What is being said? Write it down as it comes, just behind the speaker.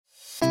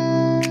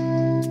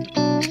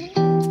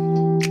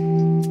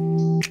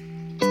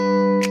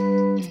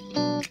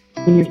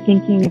When you're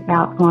thinking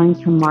about going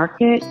to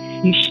market,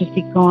 you should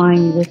be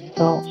going with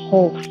the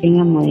whole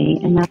family,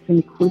 and that's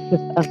inclusive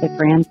of the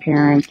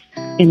grandparents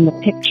in the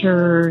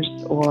pictures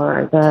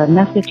or the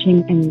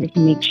messaging, and you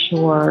can make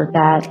sure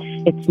that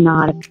it's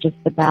not just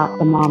about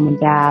the mom and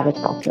dad, it's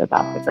also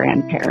about the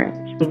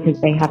grandparents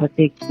because they have a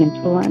big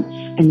influence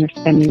and they're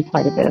spending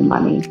quite a bit of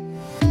money.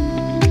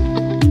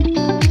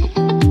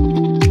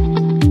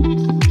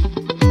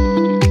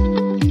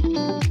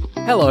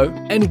 Hello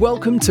and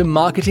welcome to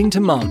Marketing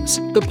to Mums,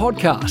 the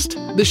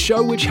podcast, the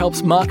show which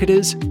helps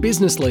marketers,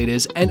 business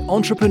leaders and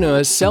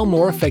entrepreneurs sell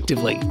more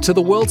effectively to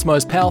the world's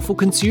most powerful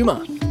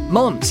consumer,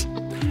 mums.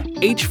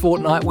 Each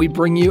fortnight we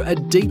bring you a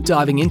deep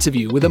diving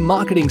interview with a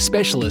marketing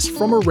specialist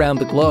from around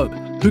the globe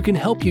who can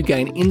help you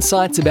gain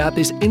insights about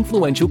this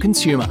influential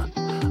consumer.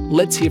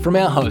 Let's hear from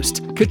our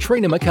host,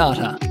 Katrina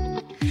McCarter.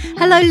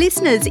 Hello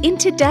listeners, in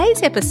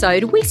today's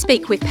episode we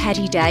speak with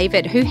Patty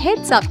David, who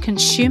heads up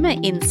Consumer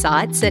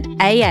Insights at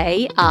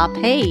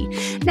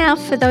AARP. Now,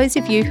 for those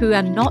of you who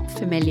are not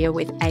familiar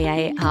with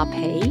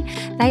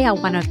AARP, they are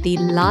one of the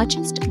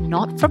largest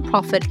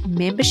not-for-profit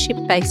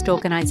membership-based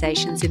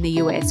organisations in the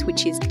US,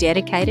 which is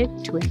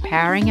dedicated to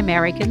empowering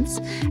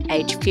Americans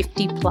age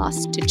 50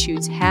 plus to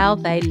choose how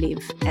they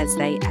live as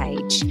they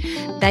age.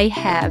 They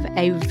have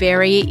a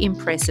very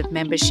impressive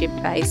membership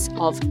base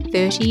of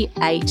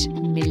 38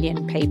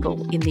 million people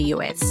in the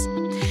US.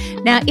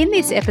 Now, in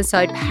this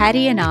episode,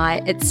 Patty and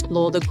I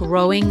explore the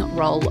growing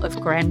role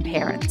of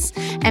grandparents,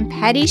 and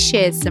Patty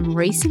shares some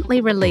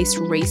recently released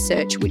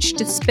research which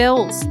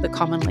dispels the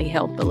commonly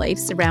held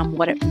beliefs around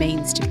what it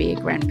means to be a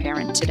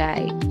grandparent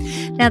today.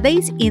 Now,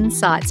 these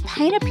insights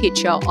paint a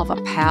picture of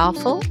a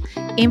powerful,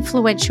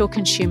 influential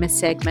consumer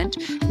segment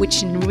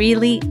which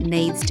really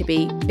needs to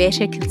be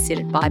better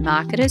considered by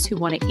marketers who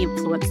want to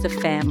influence the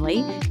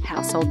family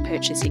household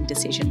purchasing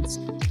decisions.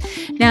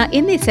 Now,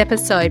 in this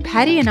episode,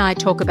 Patty and I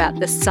talk about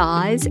the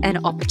size and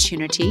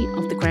opportunity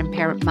of the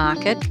grandparent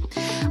market.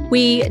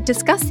 We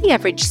discuss the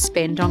average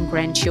spend on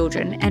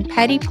grandchildren, and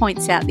Patty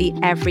points out the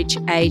average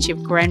age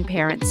of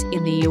grandparents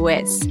in the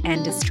US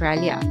and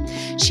Australia.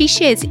 She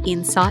shares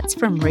insights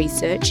from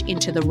research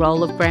into the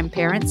role of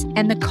grandparents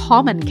and the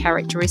common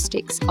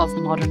characteristics of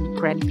modern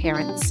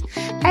grandparents.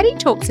 Patty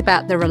talks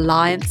about the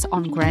reliance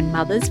on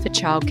grandmothers for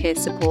childcare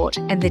support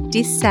and the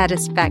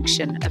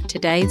dissatisfaction of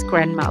today's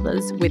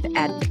grandmothers with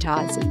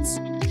advertisers.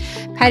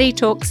 Patty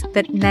talks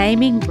that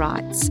naming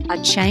rights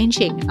are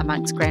changing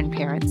amongst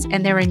grandparents,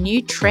 and there are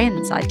new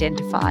trends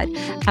identified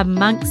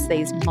amongst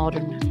these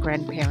modern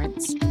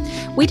grandparents.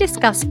 We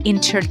discuss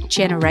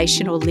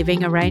intergenerational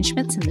living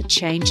arrangements and the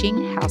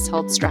changing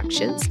household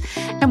structures,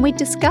 and we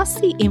discuss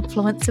the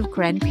influence of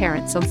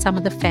grandparents on some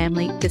of the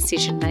family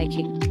decision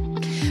making.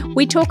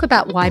 We talk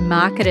about why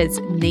marketers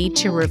need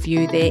to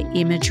review their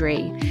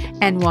imagery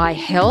and why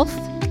health,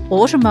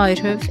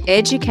 automotive,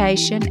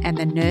 education and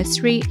the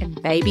nursery and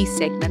baby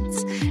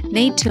segments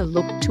need to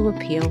look to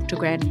appeal to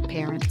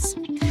grandparents.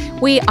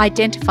 We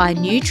identify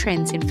new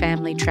trends in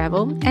family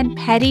travel, and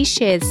Patty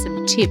shares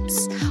some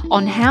tips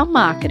on how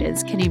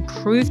marketers can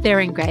improve their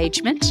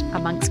engagement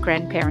amongst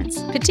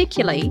grandparents,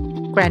 particularly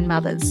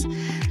grandmothers.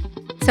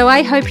 So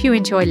I hope you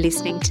enjoy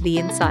listening to the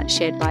insights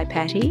shared by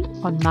Patty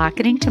on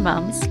Marketing to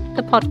Mums,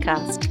 the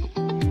podcast.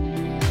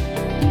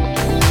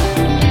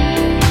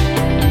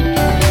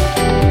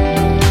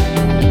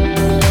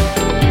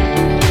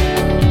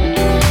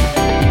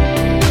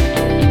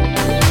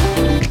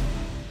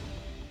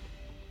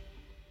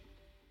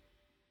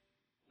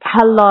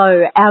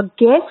 Hello, our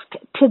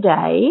guest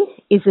today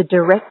is a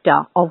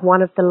director of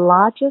one of the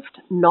largest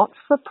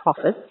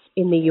not-for-profits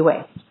in the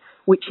US,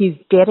 which is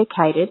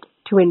dedicated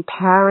to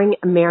empowering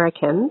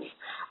Americans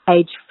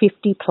age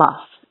 50 plus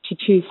to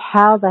choose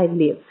how they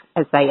live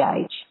as they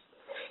age.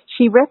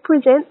 She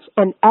represents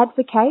and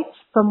advocates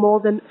for more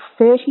than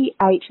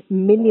 38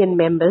 million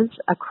members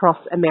across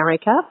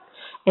America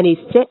and is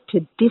set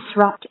to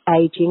disrupt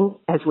aging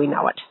as we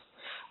know it.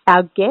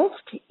 Our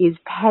guest is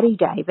Patty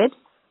David,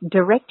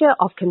 Director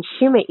of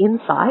Consumer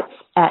Insights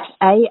at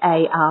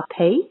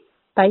AARP,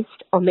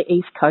 based on the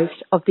East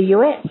Coast of the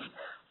US.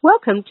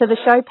 Welcome to the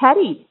show,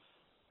 Patty.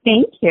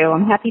 Thank you.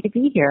 I'm happy to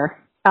be here.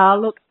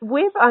 Look,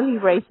 we've only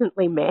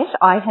recently met.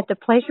 I had the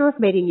pleasure of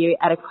meeting you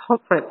at a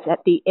conference at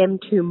the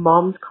M2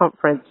 Moms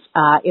Conference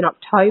in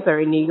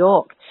October in New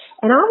York.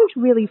 And I was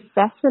really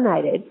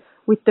fascinated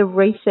with the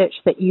research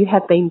that you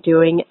have been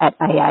doing at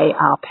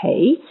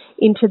AARP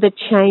into the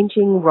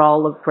changing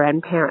role of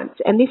grandparents.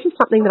 And this is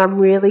something that I'm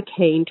really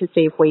keen to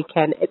see if we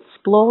can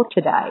explore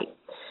today.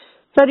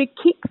 So to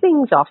kick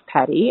things off,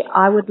 Patty,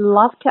 I would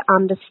love to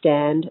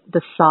understand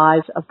the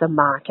size of the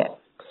market.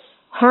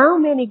 How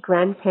many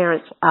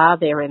grandparents are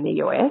there in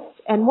the US,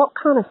 and what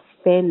kind of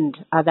spend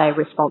are they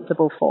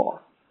responsible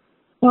for?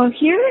 Well,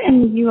 here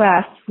in the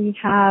US, we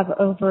have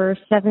over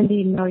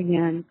 70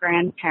 million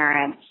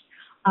grandparents.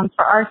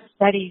 For our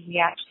study, we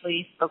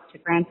actually spoke to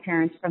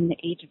grandparents from the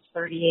age of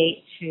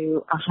 38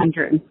 to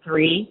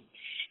 103.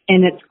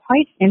 And it's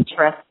quite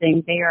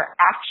interesting. They are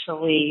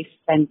actually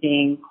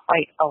spending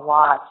quite a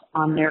lot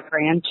on their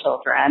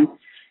grandchildren.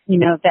 You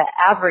know, the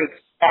average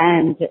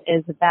spend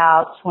is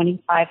about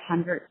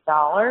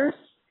 $2,500.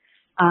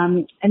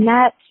 And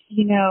that,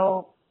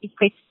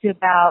 equates to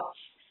about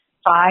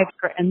five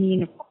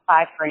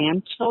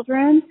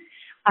grandchildren.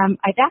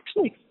 I've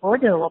actually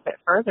explored it a little bit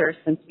further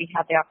since we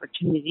had the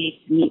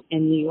opportunity to meet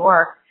in New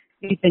York.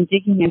 We've been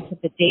digging into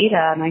the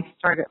data, and I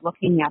started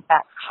looking at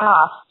that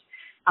cost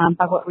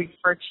by what we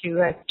refer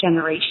to as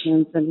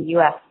generations in the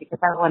U.S. because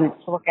I wanted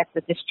to look at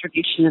the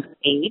distribution of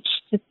age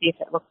to see if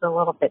it looked a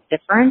little bit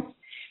different.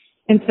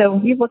 And so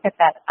when we look at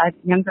that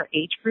younger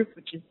age group,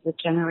 which is the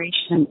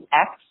Generation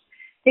X,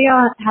 they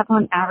have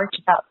on average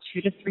about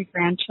 2 to 3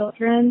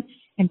 grandchildren,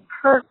 and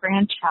per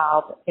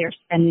grandchild, they're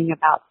spending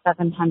about a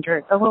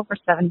little over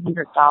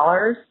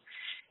 $700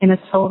 in a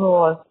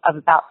total of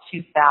about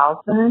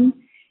 $2,000. And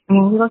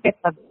when we look at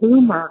the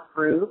Boomer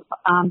group,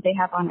 they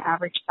have on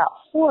average about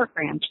 4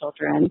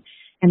 grandchildren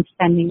and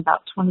spending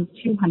about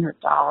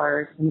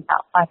 $2,200 and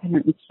about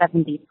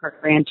 $570 per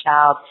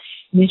grandchild.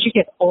 And as you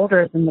get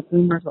older than the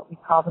Boomers, what we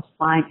call the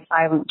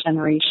silent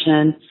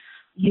generation,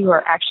 you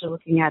are actually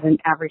looking at an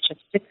average of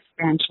 6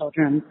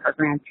 grandchildren per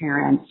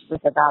grandparent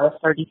with about a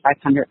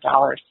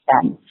 $3,500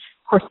 spend.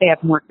 Of course, they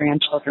have more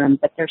grandchildren,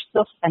 but they're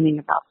still spending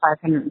about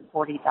 $540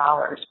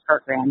 per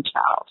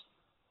grandchild.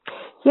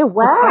 Yeah,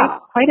 wow.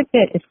 So quite a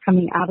bit is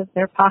coming out of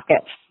their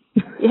pockets.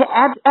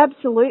 Yeah,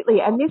 absolutely.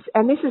 And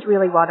this is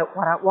really why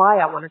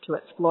I wanted to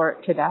explore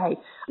it today.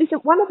 Listen,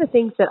 one of the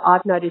things that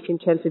I've noticed in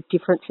terms of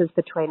differences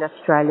between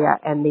Australia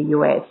and the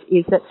US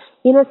is that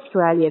in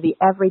Australia, the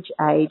average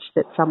age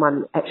that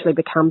someone actually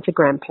becomes a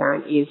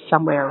grandparent is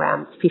somewhere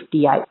around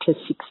 58 to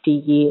 60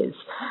 years.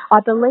 I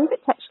believe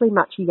it's actually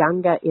much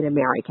younger in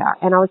America.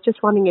 And I was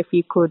just wondering if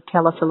you could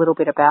tell us a little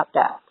bit about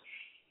that.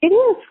 It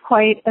is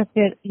quite a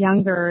bit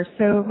younger.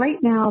 So right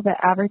now, the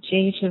average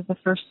age of the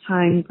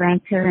first-time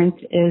grandparent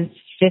is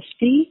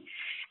 50.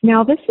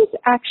 Now, this is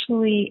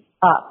actually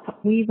up.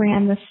 We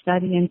ran this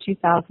study in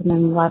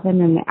 2011,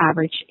 and the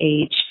average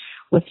age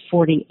was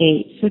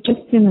 48. So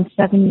just in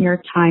a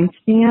 7-year time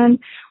span,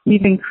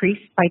 we've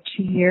increased by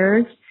 2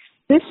 years.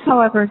 This,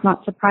 however, is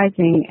not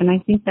surprising, and I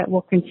think that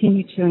will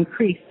continue to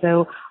increase.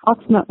 So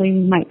ultimately,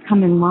 we might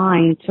come in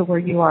line to where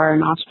you are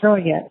in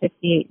Australia at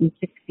 58 and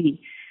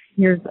 60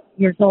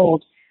 years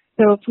old.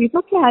 So if we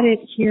look at it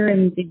here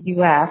in the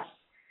U.S.,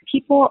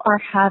 people are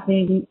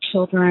having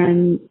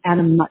children at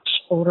a much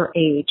older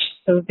age.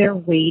 So they're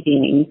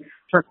waiting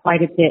for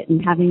quite a bit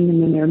and having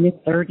them in their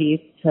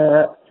mid-30s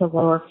to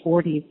lower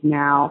 40s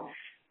now.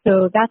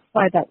 So that's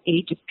why that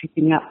age is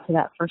creeping up to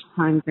that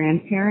first-time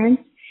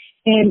grandparent.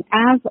 And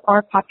as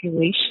our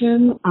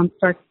population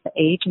starts to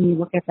age and we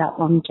look at that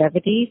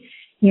longevity,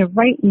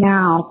 right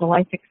now, the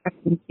life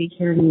expectancy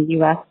here in the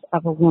U.S.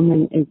 of a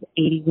woman is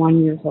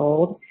 81 years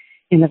old,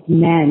 and of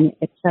men,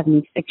 it's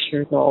 76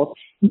 years old.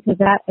 And so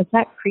as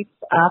that creeps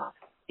up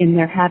and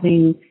they're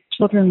having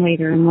children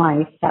later in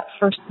life, that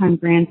first-time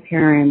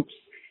grandparent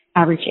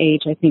average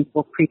age, I think,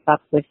 will creep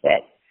up with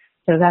it.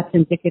 So that's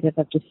indicative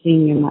of just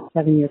seeing in that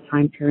 7-year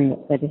time period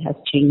that it has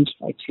changed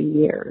by 2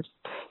 years.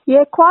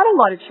 Yeah, quite a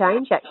lot of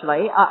change,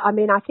 actually. I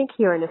mean, I think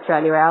here in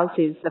Australia, ours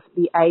is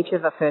the age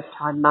of a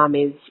first-time mum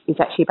is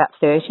actually about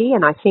 30,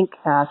 and I think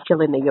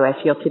still in the US,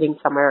 you're sitting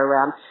somewhere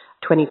around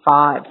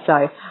 25.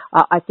 So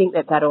I think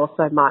that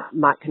also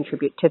might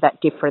contribute to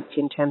that difference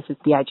in terms of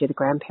the age of the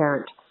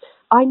grandparent.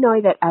 I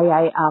know that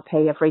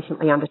AARP have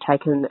recently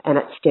undertaken an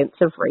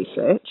extensive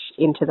research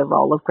into the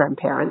role of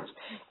grandparents,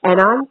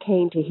 and I'm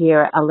keen to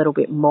hear a little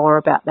bit more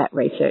about that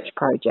research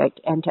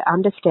project and to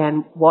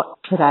understand what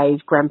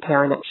today's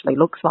grandparent actually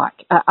looks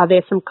like. Are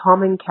there some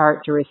common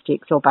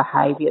characteristics or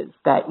behaviours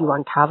that you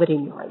uncovered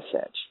in your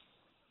research?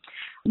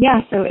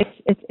 Yeah, so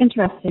it's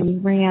interesting. We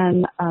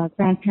ran a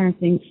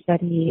grandparenting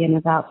study in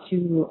about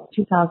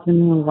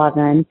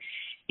 2011.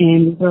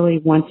 And we really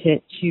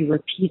wanted to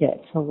repeat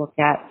it to look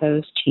at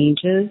those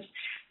changes.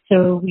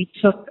 So we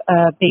took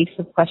a base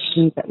of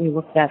questions that we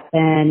looked at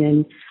then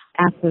and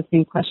asked those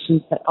same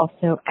questions, but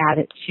also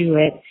added to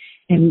it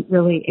and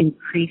really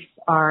increased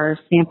our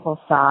sample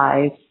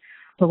size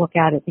to look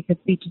at it because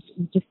we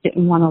just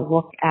didn't want to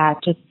look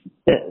at just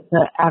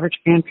the average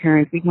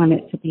grandparent. We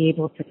wanted to be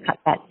able to cut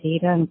that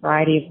data in a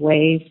variety of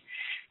ways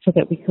so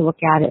that we could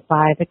look at it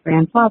by the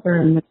grandfather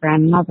and the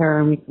grandmother,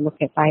 and we could look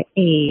at it by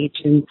age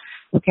and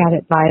look at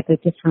it by the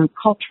different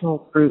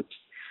cultural groups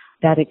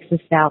that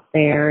exist out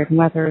there and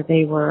whether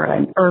they were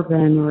an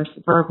urban or a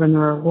suburban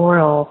or a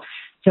rural.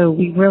 So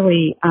we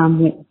really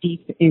went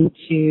deep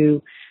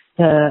into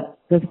the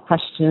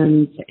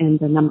questions and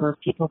the number of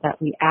people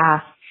that we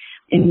asked,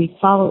 and we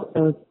followed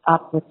those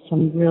up with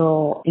some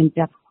real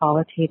in-depth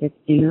qualitative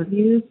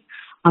interviews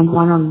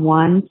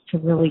one-on-one to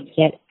really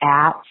get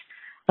at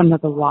some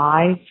of the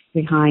whys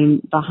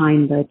behind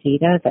the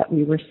data that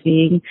we were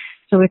seeing.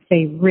 So it's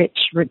a rich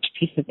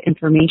piece of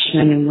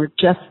information, and we're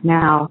just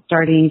now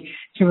starting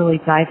to really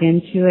dive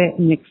into it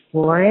and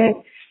explore it.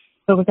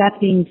 But with that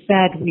being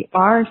said, we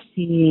are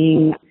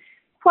seeing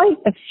quite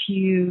a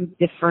few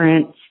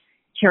different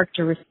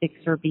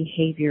characteristics or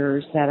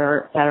behaviors that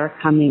are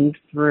coming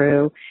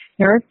through.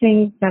 There are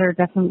things that are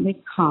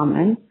definitely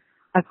common.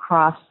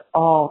 across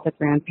all the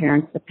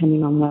grandparents,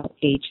 depending on what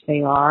age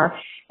they are.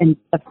 And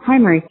the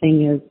primary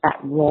thing is that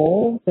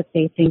role that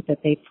they think that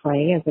they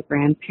play as a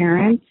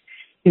grandparent.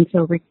 And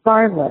so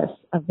regardless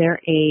of their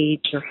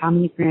age or how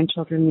many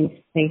grandchildren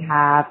they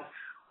have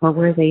or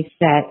where they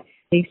sit,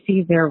 they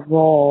see their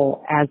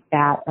role as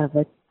that of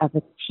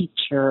a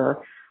teacher,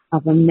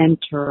 of a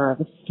mentor,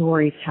 of a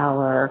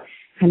storyteller,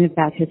 kind of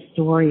that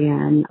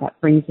historian that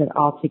brings it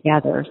all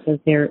together. So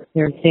they're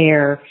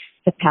there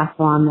to pass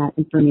on that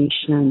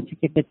information, to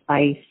give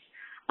advice,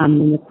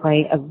 and to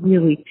play a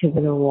really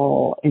pivotal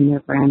role in their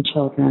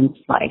grandchildren's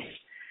life.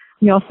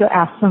 We also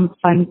ask some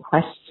fun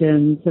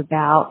questions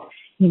about,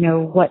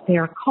 what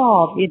they're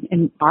called.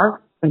 In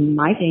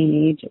my day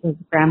and age, it was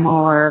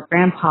grandma or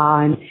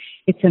grandpa, and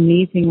it's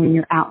amazing when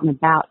you're out and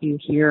about, you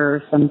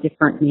hear some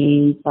different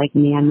names like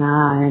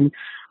Nana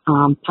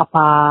and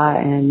Papa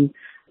and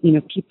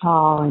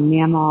Peepaw and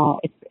Mama.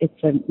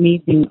 It's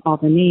amazing, all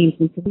the names.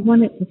 And so we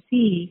wanted to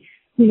see,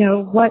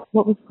 what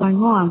was going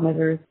on,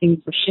 whether things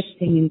were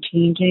shifting and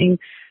changing.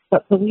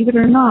 But believe it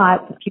or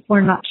not, people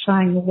are not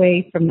shying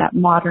away from that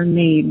modern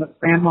name of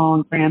grandma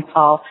and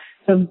grandpa.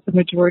 So the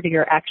majority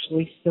are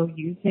actually still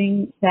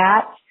using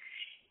that.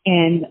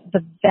 And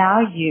the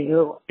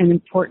value and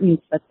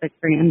importance that the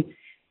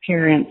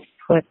grandparents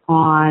put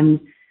on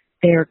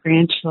their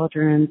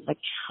grandchildren's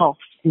health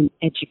and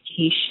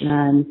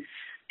education,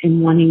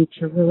 and wanting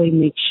to really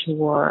make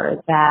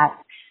sure that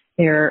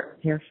they're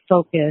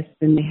focused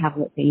and they have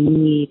what they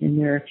need and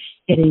they're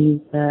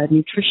getting the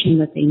nutrition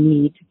that they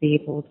need to be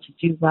able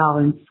to do well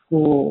in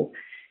school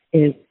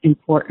is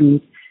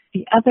important.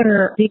 The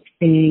other big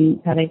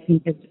thing that I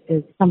think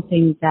is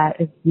something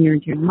that is near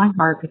and dear to my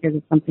heart, because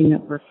it's something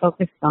that we're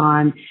focused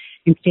on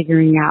and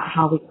figuring out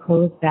how we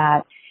close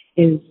that,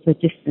 is the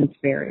distance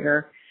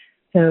barrier.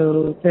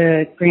 So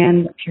the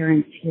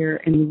grandparents here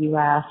in the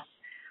U.S.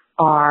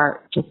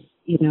 are just,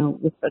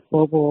 with the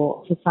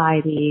global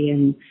society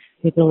and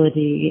the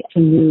ability to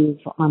move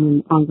on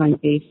an ongoing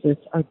basis,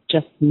 are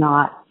just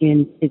not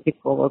in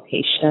physical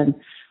location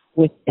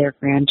with their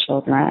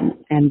grandchildren.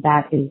 And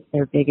that is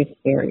their biggest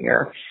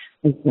barrier,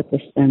 is the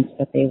distance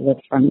that they live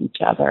from each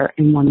other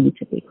and wanting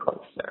to be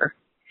closer.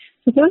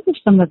 So those are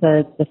some of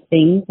the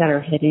things that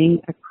are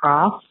hitting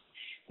across.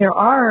 There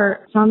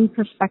are some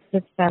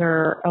perspectives that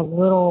are a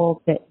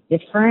little bit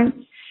different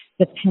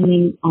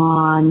depending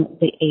on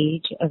the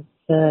age of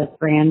the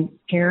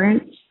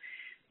grandparents.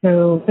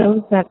 So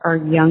those that are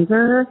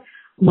younger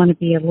want to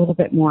be a little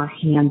bit more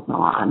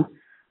hands-on,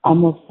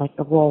 almost like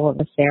the role of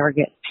a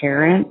surrogate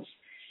parent,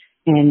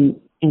 and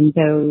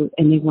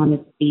they want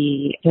to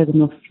be, they're the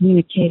most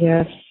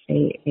communicative,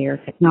 they are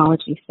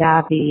technology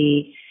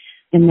savvy.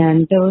 And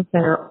then those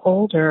that are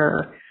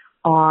older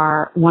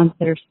are ones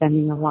that are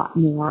spending a lot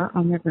more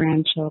on their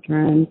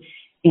grandchildren,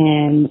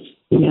 and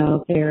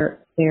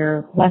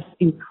they're less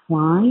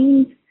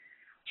inclined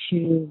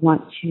to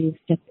want to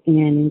step in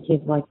and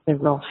give the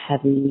real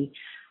heavy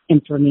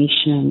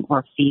information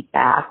or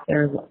feedback.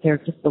 They're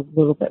just a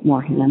little bit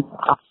more hands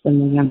off than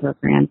the younger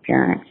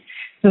grandparents.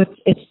 So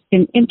it's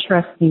been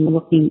interesting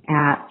looking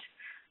at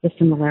the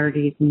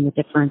similarities and the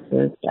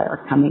differences that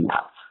are coming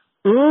up.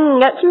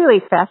 That's really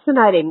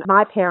fascinating.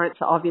 My parents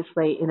are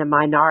obviously in a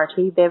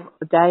minority. They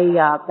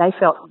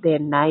felt their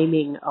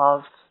naming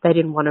of, they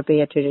didn't want to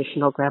be a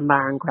traditional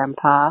grandma and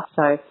grandpa.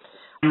 So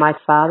my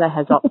father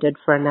has opted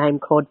for a name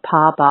called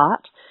Pa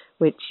Bart,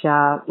 which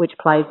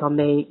plays on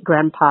the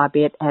grandpa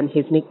bit and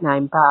his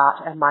nickname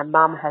Bart. And my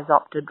mum has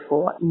opted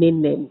for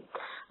Nin Nin,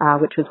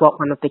 which was what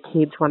one of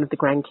the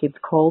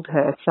grandkids called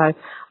her. So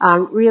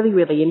really,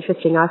 really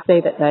interesting. I see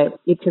that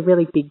it's a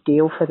really big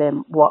deal for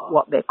them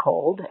what they're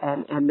called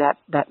and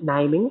that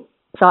naming.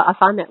 So I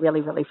find that really,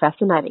 really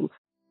fascinating.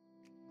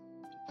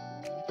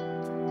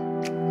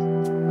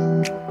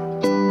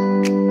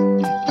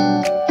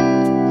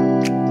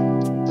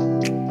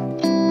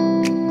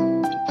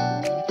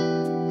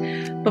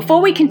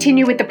 Before we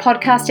continue with the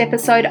podcast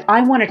episode,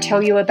 I want to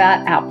tell you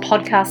about our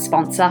podcast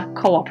sponsor,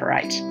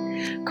 Cooperate.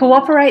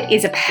 Cooperate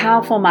is a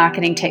powerful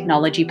marketing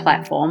technology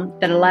platform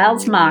that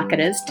allows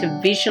marketers to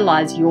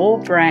visualize your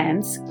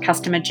brand's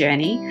customer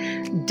journey,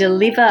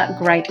 deliver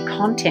great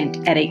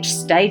content at each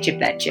stage of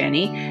that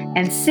journey,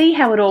 and see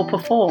how it all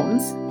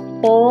performs,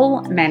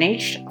 all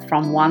managed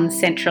from one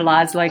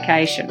centralized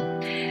location.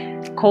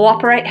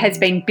 Cooperate has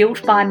been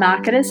built by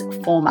marketers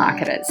for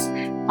marketers.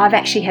 I've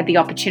actually had the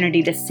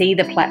opportunity to see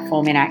the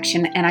platform in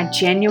action, and I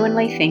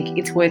genuinely think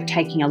it's worth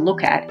taking a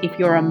look at if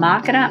you're a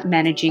marketer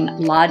managing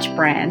large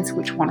brands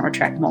which want to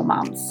attract more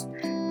mums.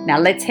 Now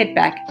let's head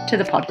back to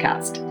the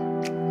podcast.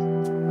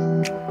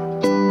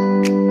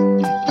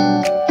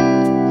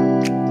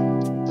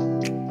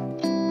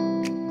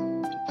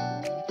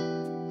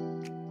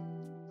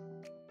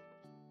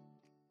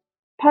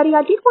 Patty,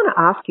 I did want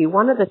to ask you,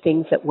 one of the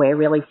things that we're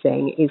really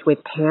seeing is with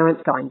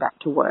parents going back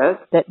to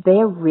work, that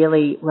they're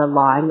really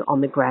relying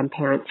on the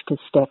grandparents to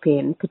step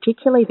in,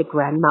 particularly the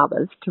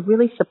grandmothers, to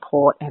really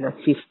support and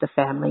assist the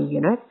family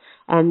unit.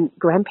 And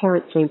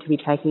grandparents seem to be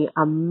taking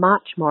a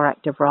much more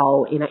active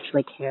role in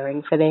actually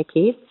caring for their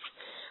kids.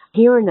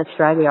 Here in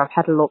Australia, I've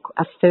had a look,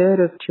 a third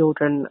of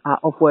children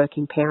of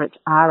working parents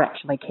are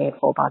actually cared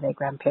for by their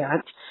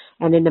grandparents.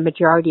 And in the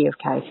majority of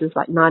cases,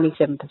 like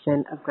 97%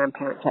 of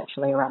grandparents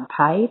actually are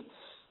unpaid.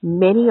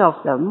 Many of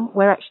them,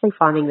 we're actually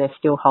finding they're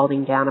still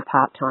holding down a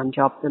part-time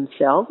job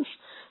themselves.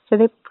 So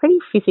they're pretty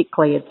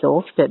physically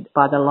exhausted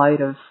by the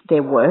load of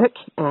their work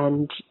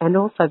and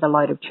also the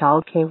load of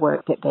childcare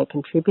work that they're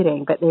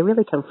contributing. But they're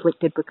really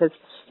conflicted because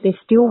they're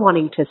still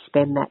wanting to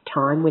spend that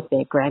time with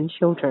their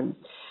grandchildren.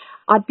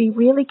 I'd be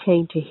really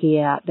keen to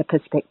hear the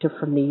perspective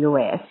from the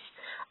US,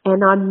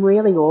 and I'm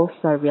really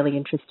also really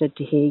interested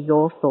to hear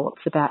your thoughts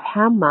about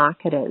how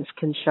marketers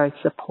can show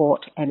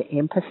support and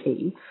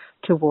empathy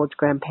towards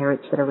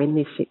grandparents that are in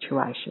this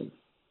situation.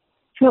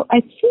 So I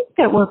think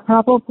that we're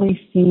probably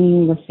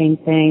seeing the same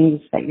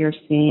things that you're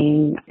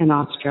seeing in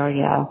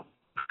Australia,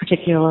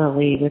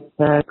 particularly with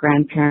the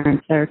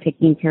grandparents that are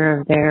taking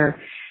care of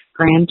their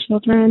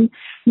grandchildren.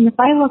 And if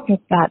I look at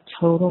that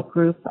total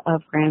group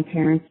of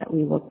grandparents that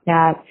we looked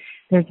at,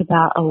 there's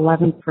about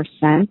 11%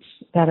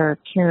 that are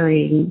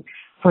caring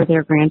for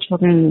their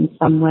grandchildren in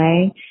some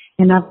way.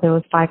 And of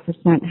those, 5%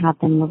 have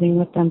been living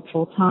with them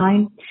full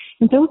time.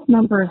 And those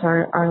numbers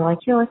are like,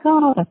 you're like,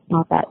 oh, that's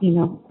not that,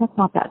 that's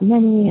not that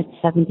many.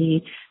 It's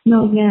 70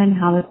 million.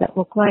 How does that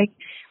look like?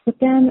 But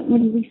then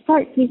when we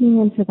start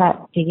digging into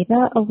that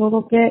data a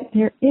little bit,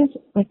 there is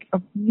like a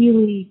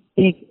really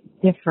big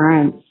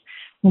difference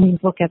when we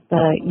look at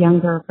the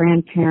younger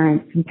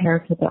grandparents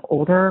compared to the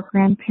older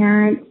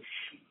grandparents.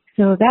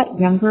 So that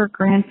younger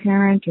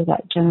grandparent, or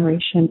that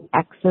Generation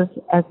X,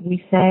 as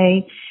we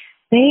say,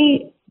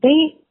 they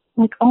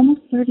like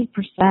almost 30%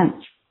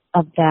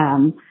 of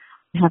them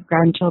have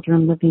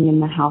grandchildren living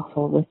in the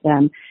household with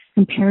them,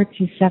 compared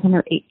to 7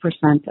 or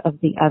 8% of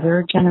the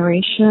other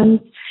generations.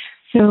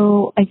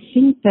 So I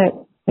think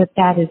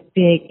that is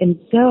big, and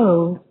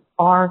those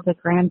are the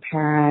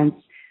grandparents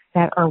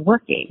that are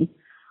working.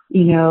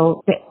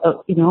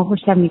 Over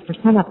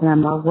 70% of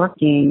them are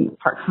working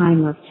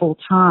part-time or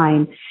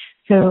full-time.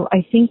 So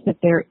I think that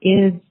there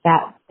is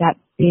that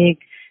big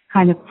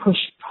kind of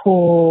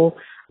push-pull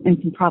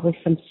and probably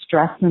some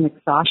stress and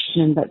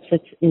exhaustion that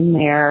sits in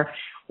there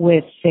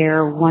with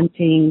their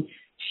wanting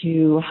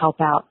to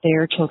help out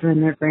their children,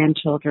 their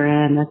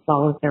grandchildren, as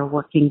well as their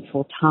working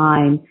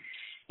full-time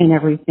and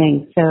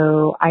everything.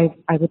 So I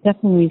would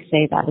definitely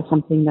say that is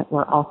something that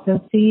we're also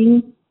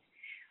seeing.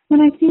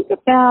 When I think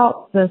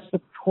about the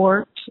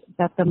support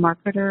that the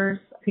marketers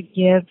could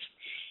give,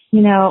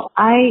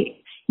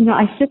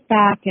 I sit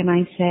back and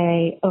I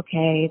say,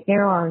 okay,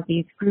 there are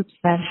these groups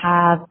that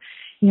have,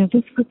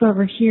 this group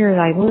over here,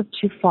 I live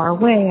too far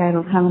away. I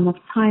don't have enough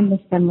time to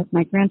spend with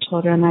my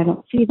grandchildren. I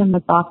don't see them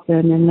as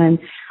often. And then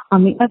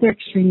on the other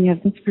extreme, you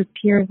have this group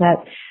here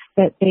that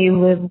they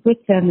live with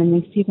them and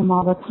they see them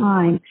all the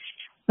time.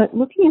 But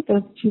looking at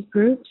those two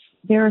groups,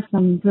 there are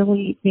some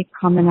really big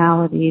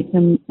commonalities.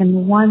 And the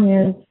one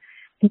is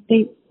that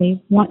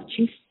they want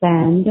to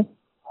spend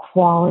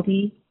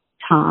quality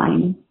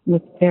time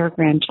with their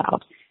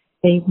grandchild.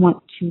 They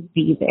want to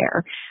be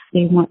there.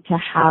 They want to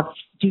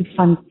do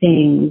fun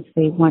things.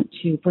 They want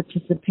to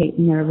participate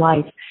in their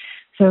life.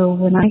 So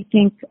when I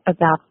think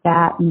about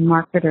that and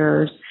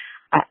marketers,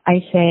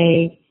 I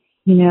say,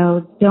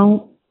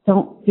 don't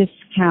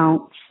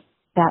discount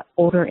that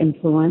older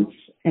influence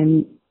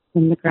in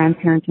the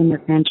grandparents and their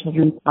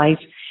grandchildren's life.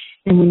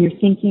 And when you're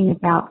thinking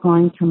about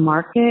going to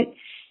market,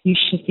 you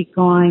should be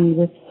going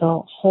with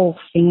the whole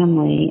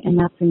family, and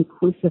that's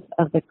inclusive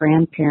of the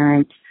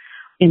grandparents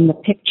in the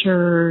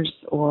pictures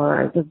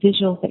or the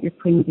visuals that you're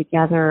putting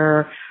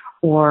together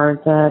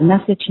or the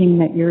messaging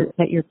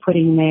that you're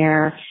putting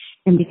there.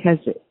 And because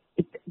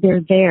they're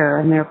there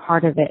and they're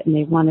part of it and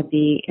they want to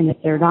be, and if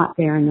they're not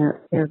there and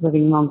they're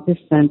living long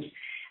distance,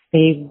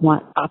 they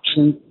want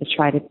options to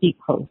try to be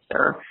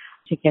closer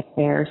to get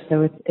there.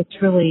 So it's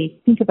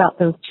really, think about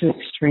those two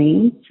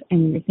extremes,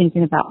 and when you're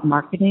thinking about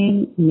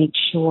marketing, make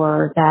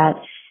sure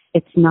that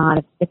it's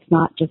not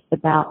just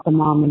about the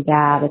mom and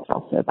dad, it's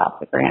also about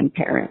the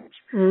grandparents.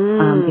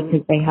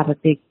 Because they have a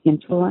big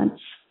influence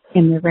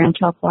in their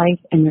grandchild's life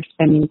and they're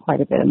spending quite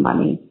a bit of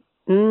money.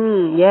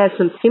 Yeah,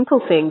 some simple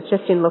things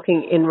just in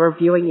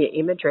reviewing your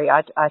imagery.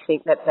 I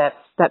think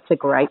that's a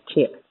great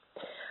tip.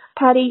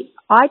 Patty,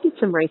 I did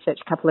some research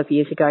a couple of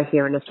years ago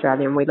here in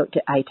Australia, and we looked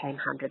at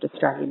 1,800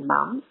 Australian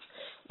mums,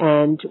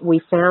 and we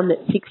found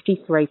that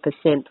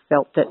 63%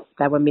 felt that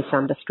they were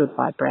misunderstood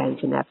by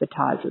brands and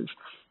advertisers.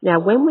 Now,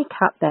 when we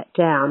cut that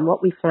down,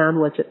 what we found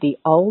was that the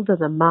older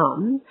the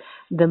mum,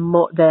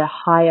 the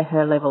higher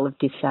her level of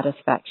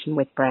dissatisfaction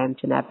with brands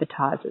and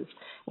advertisers.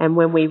 And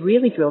when we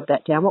really drilled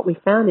that down, what we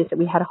found is that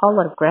we had a whole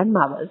lot of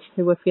grandmothers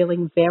who were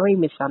feeling very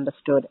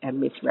misunderstood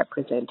and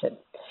misrepresented.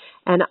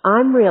 And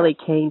I'm really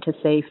keen to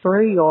see,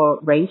 through your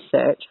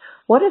research,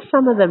 what are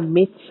some of the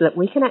myths that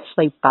we can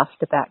actually bust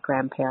about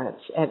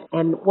grandparents?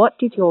 And what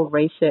did your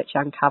research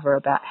uncover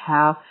about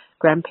how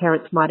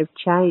grandparents might have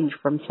changed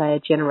from, say, a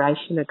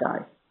generation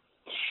ago?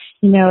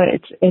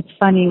 It's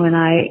funny when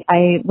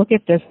I look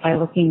at this by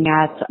looking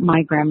at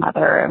my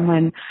grandmother,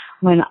 and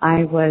when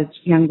I was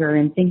younger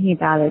and thinking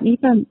about it,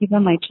 even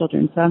my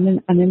children. So I'm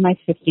in my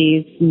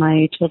 50s.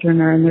 My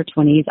children are in their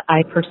 20s.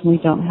 I personally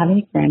don't have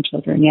any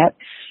grandchildren yet,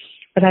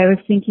 but I was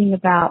thinking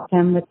about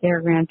them with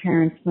their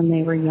grandparents when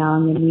they were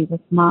young, and me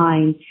with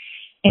mine.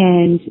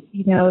 And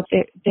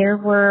there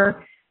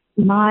were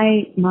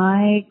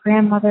my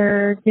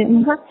grandmother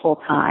didn't work full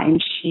time.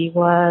 She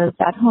was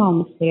at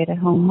home,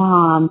 stay-at-home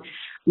mom.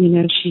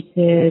 She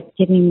did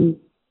getting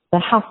the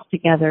house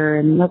together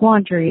and the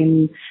laundry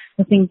and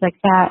the things like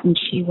that. And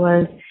she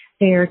was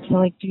there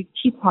to do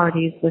tea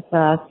parties with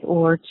us,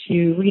 or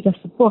to read us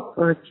a book,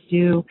 or to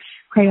do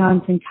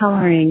crayons and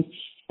coloring.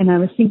 And I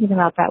was thinking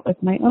about that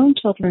with my own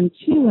children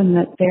too, and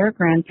that their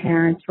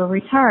grandparents were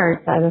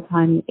retired by the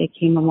time that they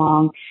came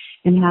along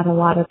and had a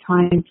lot of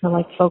time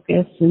to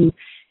focus and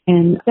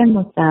spend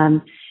with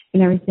them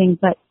and everything.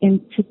 But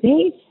in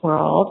today's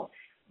world,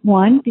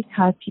 one,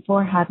 because people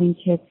are having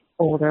kids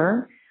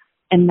older,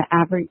 and the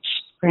average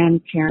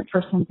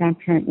first-time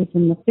grandparent is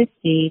in the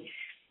 50s,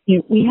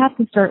 we have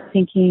to start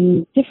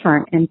thinking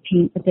different and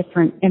paint a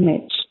different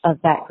image of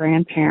that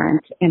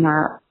grandparent in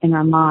our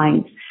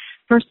minds.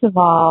 First of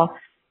all,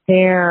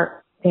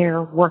 they're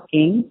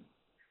working.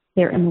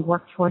 They're in the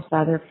workforce,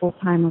 either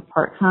full-time or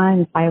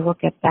part-time. If I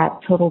look at that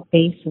total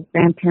base of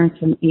grandparents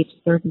from age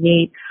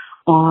 38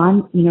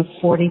 on,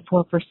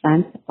 44%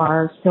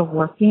 are still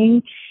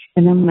working.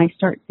 And then when I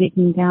start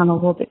digging down a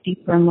little bit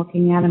deeper and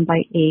looking at them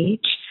by age,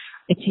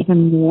 it's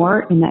even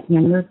more in that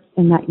younger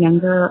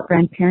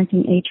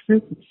grandparenting age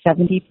group. It's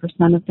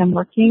 70% of them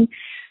working.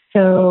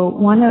 So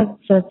one of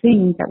the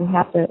things that we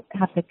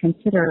have to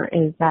consider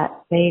is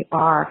that they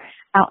are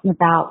out and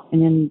about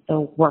and in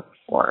the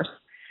workforce.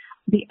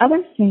 The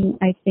other thing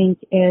I think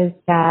is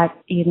that,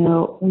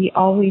 we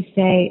always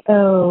say,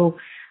 oh,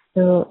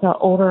 the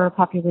older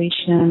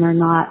population are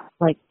not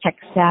tech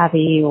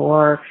savvy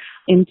or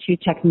into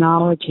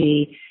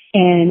technology,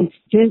 and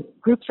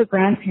groups of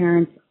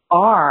grandparents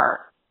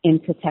are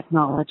into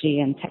technology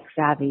and tech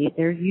savvy.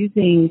 They're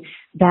using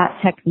that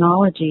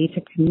technology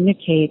to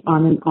communicate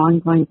on an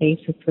ongoing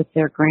basis with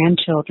their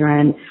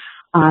grandchildren,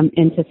 and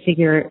to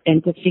figure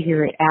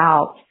it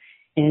out.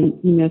 And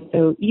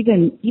so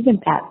even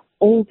that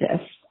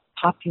oldest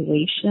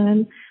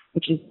population,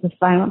 which is the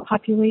silent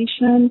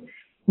population,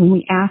 when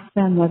we ask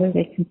them whether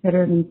they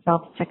consider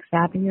themselves tech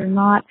savvy or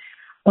not,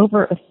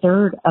 over a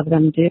third of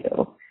them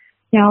do.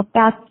 Now,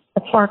 that's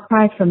a far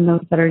cry from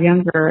those that are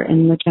younger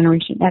in the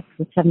Generation X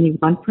with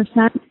 71%,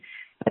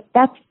 but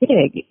that's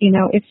big.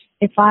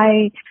 If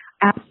I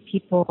ask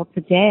people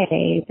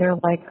today, they're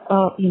like,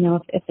 oh,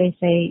 if they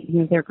say,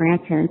 their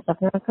grandparents stuff,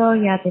 they're like, oh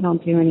yeah, they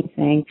don't do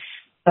anything.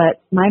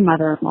 But my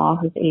mother-in-law,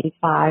 who's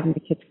 85, and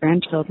the kids'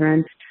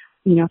 grandchildren,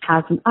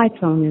 has an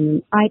iPhone and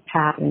an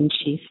iPad, and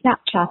she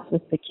Snapchats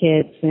with the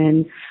kids,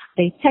 and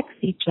they text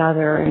each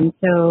other. And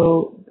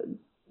so,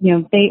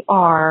 they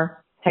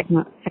are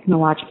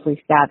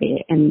technologically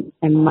savvy and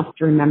must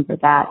remember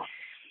that.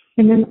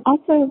 And then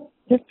also,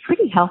 they're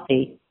pretty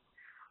healthy,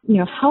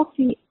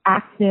 healthy,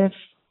 active,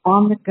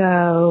 on the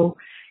go.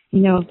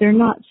 They're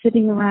not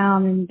sitting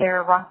around in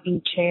their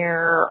rocking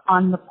chair or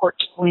on the porch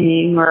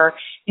swing, or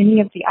any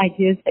of the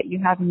ideas that you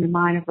have in your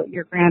mind of what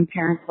your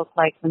grandparents looked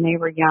like when they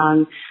were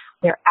young.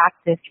 They're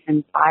active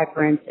and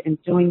vibrant and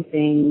doing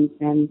things,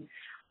 and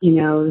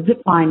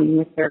zip lining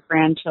with their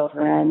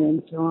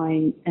grandchildren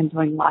and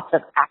doing lots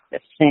of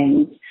active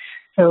things.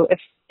 So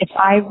if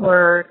I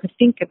were to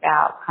think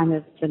about kind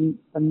of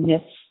the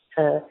myths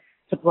to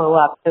blow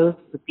up, those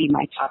would be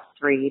my top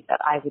three that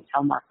I would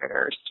tell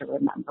marketers to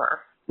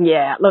remember.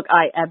 Yeah, look,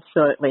 I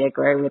absolutely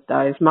agree with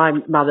those. My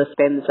mother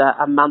spends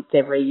a month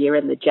every year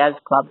in the jazz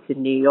clubs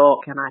in New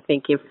York, and I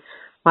think if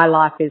my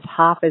life is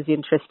half as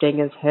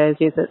interesting as hers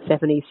is at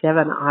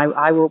 77,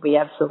 I will be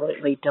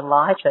absolutely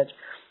delighted.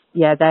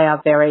 Yeah, they are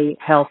very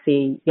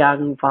healthy,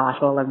 young,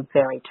 vital, and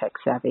very tech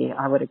savvy.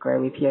 I would agree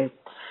with you.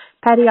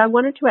 Patty, I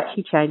wanted to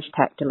actually change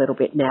tact a little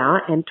bit now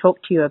and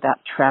talk to you about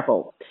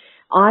travel.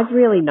 I've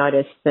really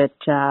noticed that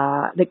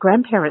the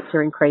grandparents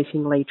are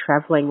increasingly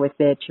travelling with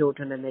their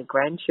children and their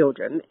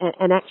grandchildren.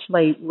 And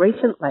actually,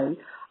 recently,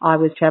 I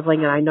was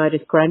travelling and I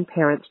noticed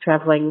grandparents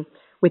travelling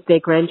with their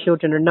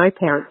grandchildren and no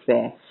parents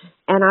there.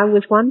 And I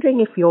was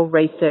wondering if your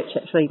research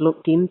actually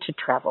looked into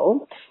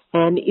travel,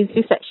 and is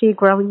this actually a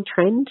growing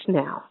trend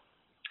now?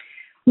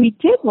 We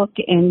did look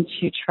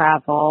into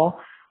travel,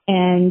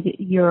 and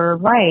you're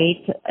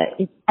right.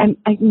 I'm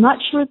not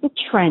sure the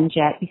trend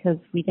yet, because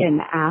we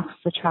didn't ask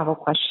the travel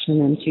question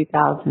in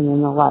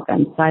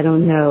 2011, so I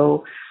don't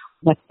know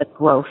what the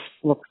growth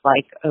looks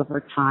like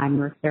over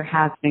time, or if there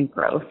has been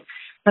growth.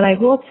 But I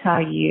will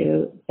tell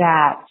you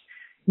that,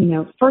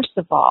 first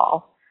of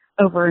all,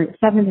 over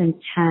 7 in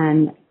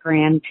 10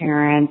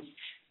 grandparents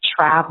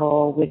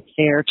travel with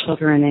their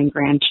children and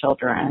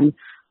grandchildren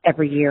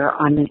every year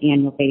on an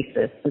annual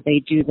basis. So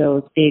they do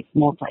those big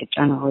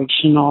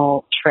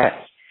multi-generational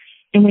trips.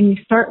 And when you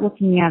start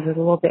looking at it a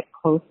little bit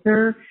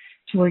closer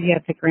to where you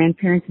have the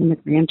grandparents and the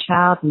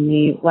grandchild, and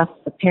they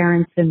left the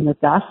parents in the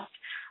dust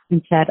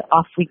and said,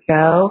 off we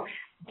go.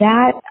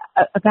 That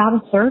about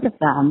a third of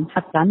them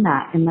have done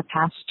that in the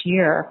past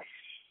year.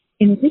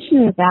 In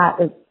addition to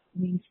that,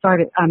 we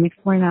started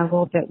exploring that a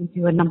little bit. We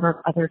do a number of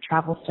other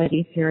travel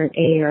studies here at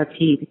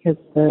AARP because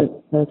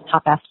the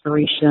top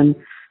aspiration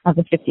of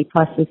the 50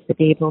 plus is to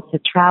be able to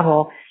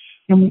travel.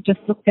 And we just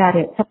looked at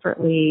it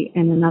separately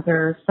in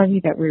another study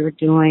that we were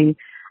doing.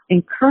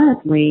 And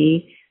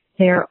currently,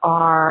 there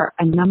are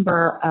a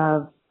number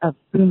of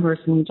boomers,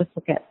 when we just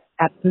look at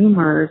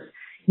boomers,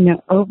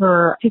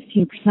 over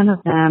 15%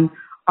 of them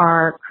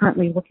are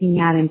currently looking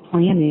at and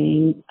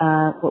planning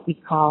what we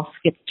call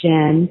skip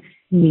gen,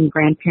 meaning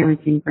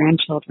grandparents and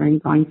grandchildren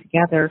going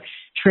together,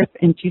 trip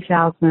in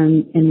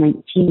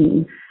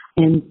 2019.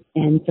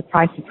 And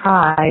surprise,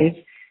 surprise,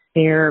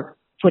 they're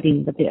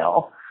footing the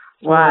bill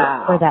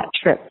for that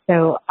trip.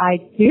 So I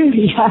do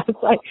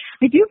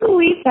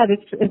believe that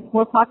it's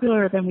more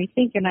popular than we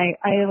think, and I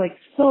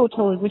so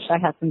totally wish I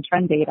had some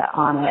trend data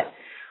on it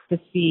to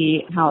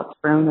see how it's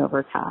grown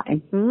over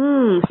time.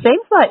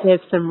 Seems like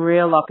there's some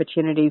real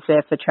opportunities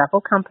there for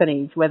travel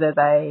companies, whether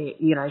they,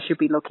 should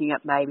be looking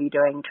at maybe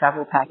doing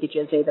travel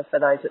packages either for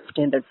those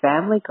extended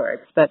family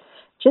groups. But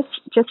just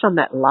on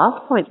that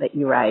last point that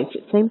you raised,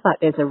 it seems like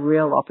there's a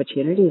real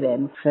opportunity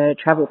then for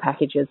travel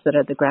packages that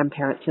are the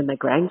grandparents and the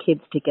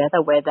grandkids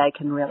together, where they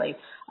can really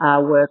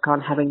work on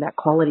having that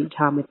quality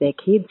time with their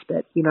kids.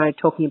 But,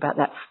 talking about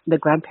that, the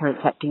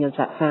grandparents acting as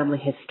that family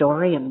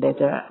historian,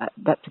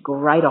 that's a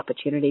great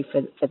opportunity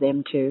for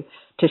them to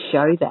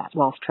show that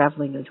whilst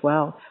travelling as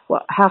well.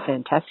 Well, how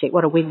fantastic.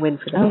 What a win-win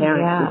for the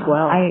parents as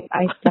well. I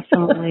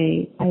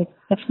definitely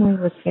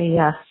would say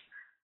yes.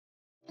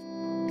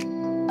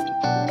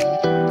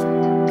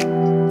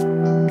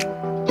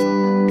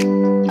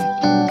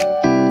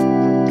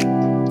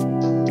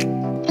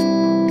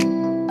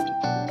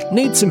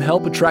 Need some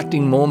help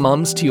attracting more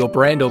mums to your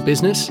brand or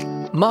business?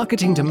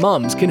 Marketing to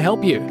Mums can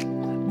help you.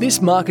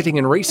 This marketing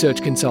and research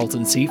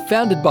consultancy,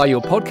 founded by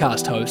your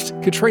podcast host,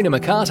 Katrina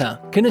McCarter,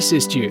 can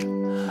assist you.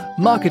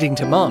 Marketing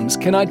to Mums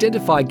can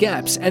identify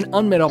gaps and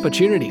unmet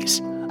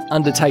opportunities,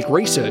 undertake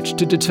research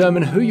to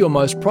determine who your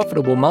most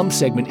profitable mum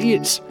segment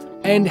is,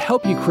 and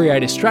help you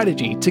create a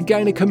strategy to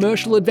gain a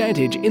commercial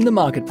advantage in the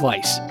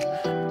marketplace.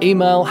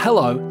 Email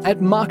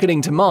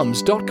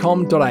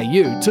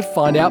hello@marketingtomums.com.au to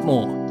find out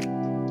more.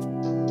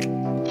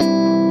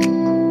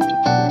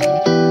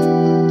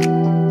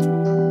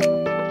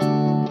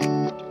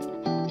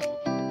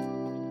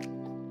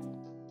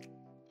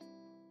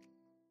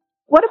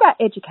 What about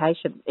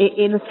education?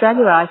 In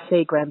Australia, I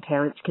see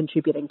grandparents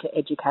contributing to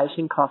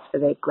education costs for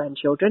their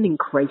grandchildren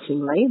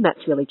increasingly, and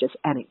that's really just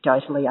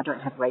anecdotally. I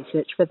don't have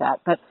research for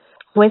that, but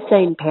we're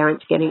seeing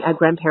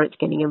grandparents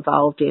getting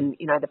involved in,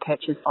 the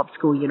purchase of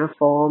school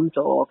uniforms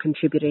or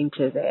contributing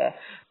to their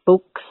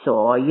books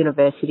or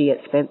university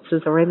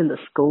expenses or even the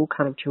school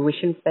kind of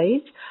tuition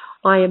fees.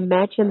 I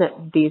imagine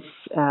that this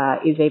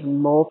is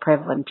even more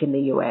prevalent in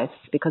the US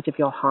because of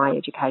your high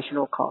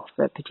educational costs,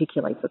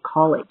 particularly for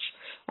college.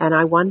 And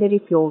I wondered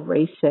if your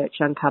research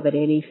uncovered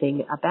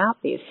anything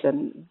about this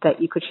and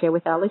that you could share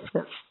with our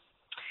listeners.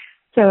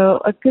 So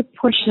a good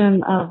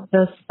portion of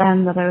the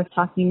spend that I was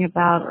talking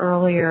about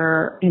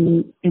earlier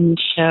in the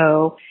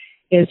show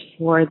is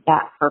for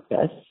that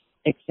purpose,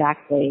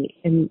 exactly,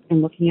 in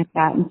looking at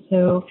that. And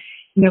so,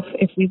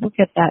 if we look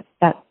at that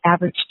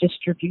average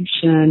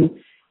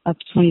distribution of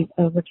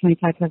over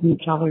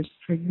 $25,000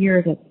 per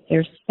year that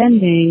they're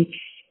spending,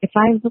 if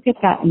I look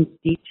at that in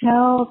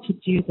detail to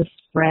do the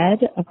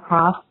spread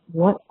across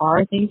what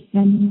are they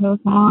spending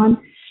those on,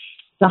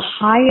 the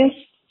highest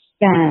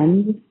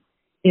spend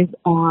is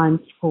on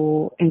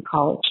school and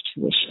college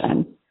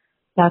tuition.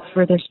 That's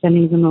where they're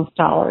spending the most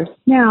dollars.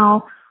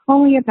 Now,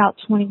 only about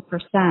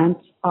 20%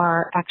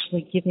 are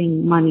actually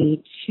giving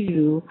money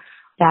to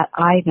that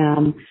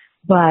item,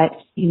 but,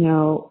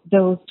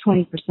 those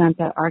 20%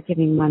 that are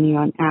giving money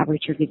on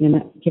average are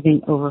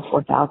giving over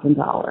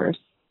 $4,000.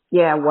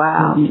 Yeah,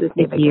 wow.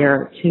 A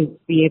year to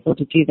be able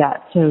to do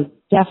that. So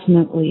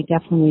definitely.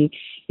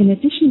 In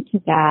addition to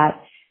that,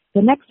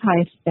 the next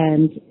highest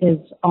spend is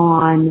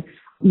on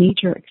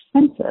major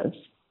expenses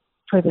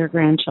for their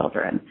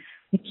grandchildren.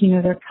 Like,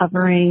 they're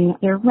covering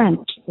their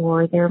rent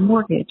or their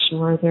mortgage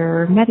or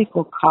their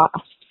medical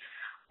costs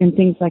and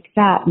things like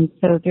that. And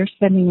so they're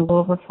spending a little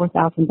over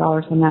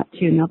 $4,000 on that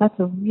too. Now that's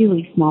a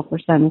really small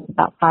percent. It's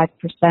about 5%.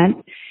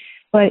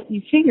 But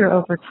you figure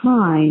over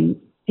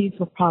time, these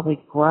will probably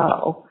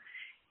grow.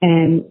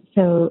 And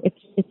so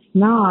it's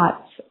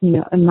not,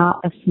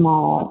 not a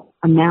small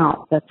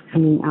amount that's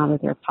coming out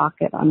of their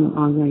pocket on an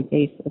ongoing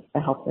basis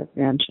to help their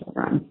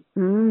grandchildren.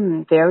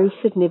 Very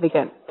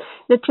significant.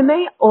 Now, to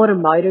me,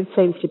 automotive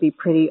seems to be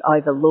pretty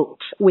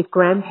overlooked. With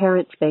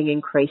grandparents being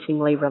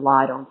increasingly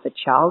relied on for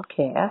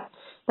childcare,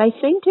 they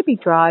seem to be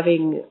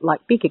driving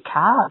bigger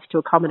cars to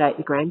accommodate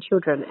the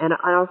grandchildren. And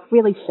I've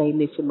really seen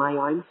this in my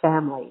own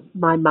family.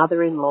 My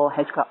mother-in-law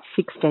has got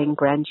 16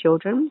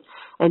 grandchildren,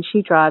 and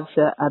she drives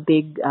a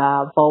big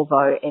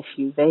Volvo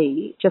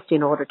SUV just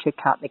in order to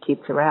cart the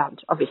kids around.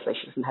 Obviously,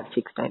 she doesn't have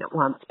 16 at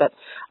once, but,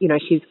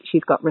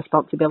 she's got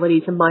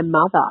responsibilities. And my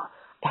mother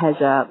has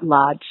a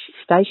large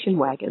station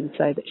wagon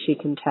so that she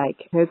can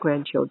take her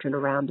grandchildren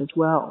around as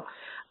well.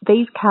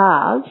 These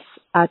cars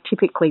are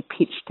typically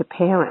pitched to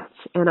parents,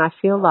 and I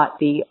feel like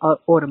the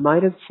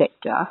automotive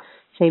sector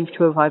seems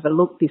to have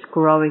overlooked this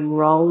growing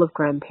role of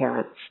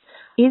grandparents.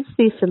 Is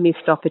this a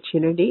missed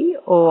opportunity,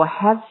 or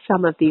have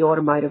some of the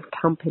automotive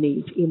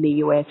companies in the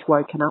US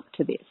woken up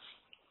to this?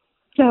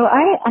 So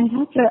I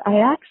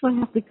actually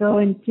have to go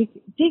and dig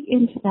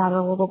into that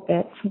a little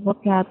bit to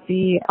look at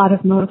the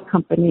automotive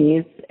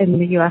companies in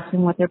the U.S.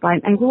 and what they're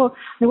buying. I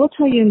will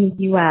tell you in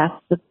the U.S.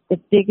 the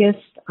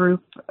biggest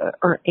group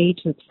or age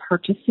that's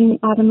purchasing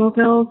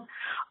automobiles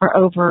are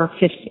over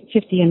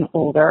 50 and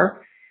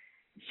older.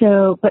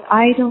 So, but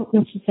I don't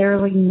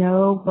necessarily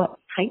know what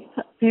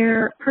type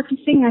they're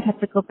purchasing. I'd have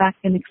to go back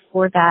and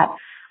explore that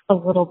a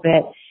little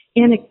bit.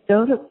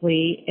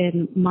 Anecdotally,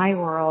 in my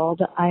world,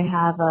 I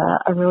have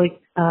a really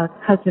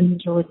cousin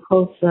who's really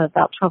close,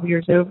 about 12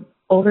 years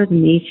older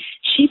than me.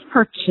 She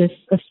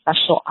purchased a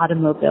special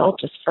automobile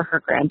just for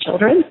her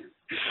grandchildren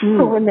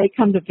for when they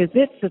come to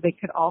visit, so they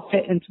could all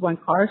fit into one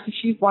car. So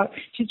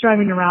she's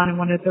driving around in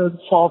one of those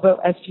Volvo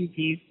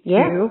SUVs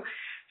too.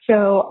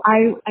 So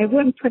I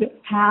wouldn't put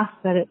it past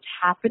that it's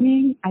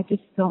happening. I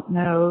just don't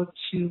know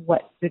to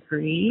what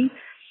degree.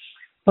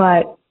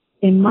 But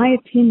in my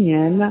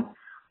opinion,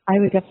 I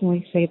would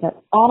definitely say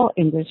that all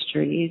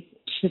industries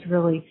should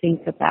really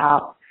think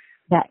about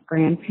that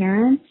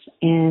grandparents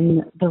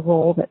and the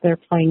role that they're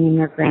playing in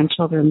their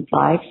grandchildren's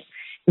lives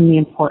and the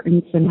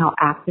importance and how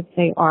active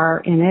they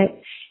are in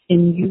it,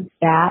 and use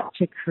that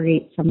to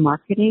create some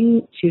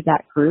marketing to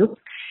that group,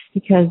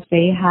 because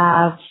they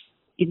have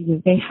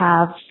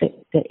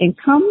the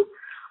income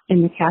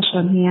and the cash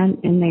on hand,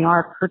 and they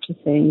are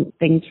purchasing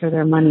things for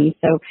their money.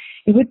 So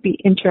it would be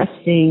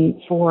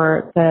interesting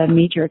for the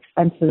major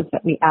expenses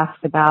that we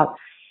asked about,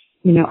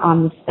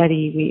 on the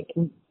study.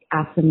 We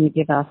asked them to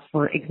give us,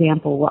 for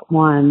example, what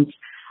ones.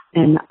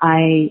 And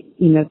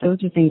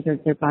those are things that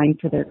they're buying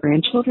for their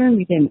grandchildren.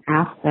 We didn't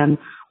ask them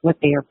what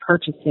they are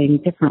purchasing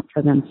different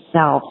for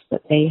themselves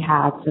that they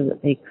had so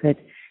that they could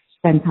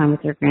spend time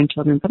with their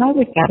grandchildren. But I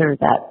would gather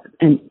that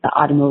the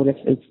automotive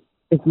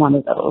is one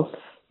of those.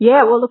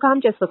 Yeah, well, look,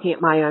 I'm just looking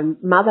at my own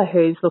mother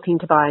who's looking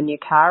to buy a new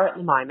car at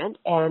the moment,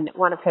 and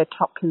one of her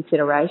top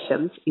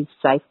considerations is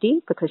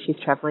safety, because she's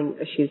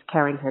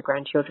carrying her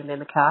grandchildren in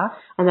the car,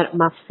 and that it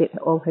must fit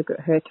all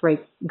her three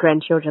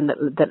grandchildren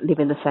that live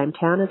in the same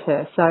town as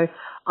her. So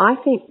I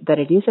think that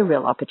it is a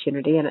real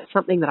opportunity, and it's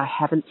something that I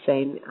haven't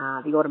seen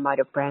the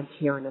automotive brands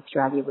here in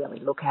Australia really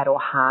look at or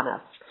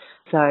harness.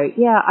 So,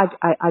 yeah,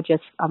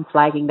 I'm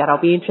flagging that.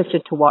 I'll be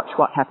interested to watch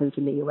what happens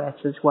in the US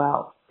as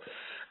well.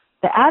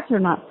 The ads are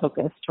not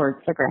focused towards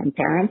the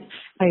grandparents.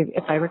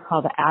 If I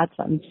recall the ads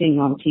I'm seeing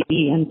on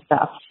TV and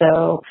stuff.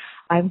 So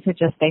I would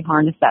suggest they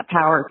harness that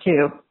power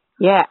too.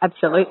 Yeah,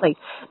 absolutely.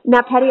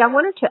 Now, Patty, I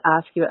wanted to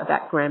ask you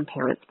about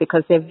grandparents,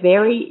 because they're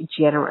very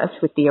generous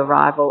with the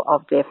arrival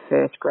of their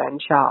first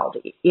grandchild.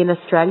 In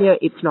Australia,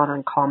 it's not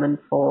uncommon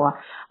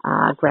for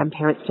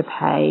grandparents to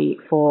pay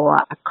for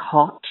a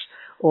cot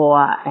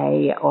or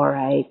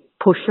a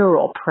pusher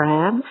or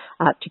pram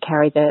to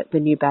carry the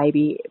new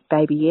baby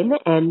in,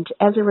 and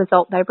as a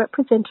result they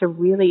represent a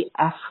really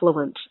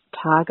affluent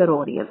target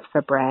audience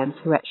for brands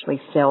who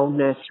actually sell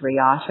nursery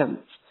items.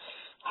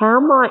 How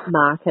might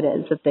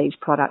marketers of these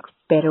products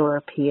better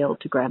appeal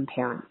to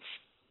grandparents?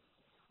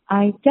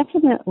 I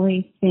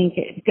definitely think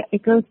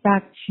it goes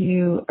back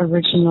to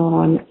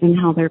original and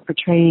how they're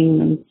portraying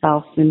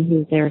themselves and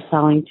who they're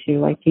selling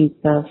to. I think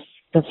the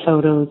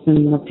photos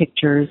and the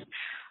pictures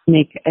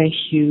make a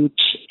huge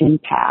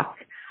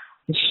impact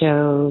to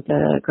show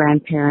the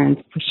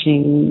grandparents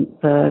pushing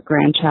the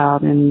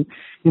grandchild in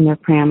their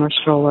pram or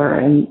stroller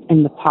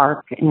in the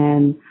park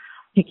and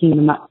picking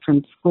them up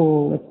from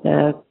school with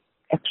the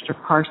extra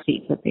car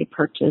seats that they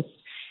purchased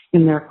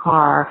in their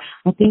car.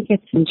 I think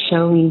it's in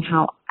showing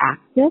how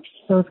active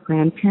those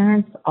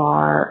grandparents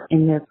are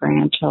in their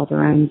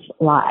grandchildren's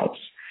lives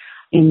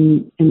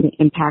and the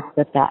impact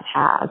that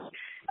has.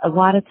 A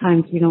lot of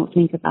times we don't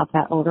think about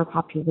that older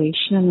population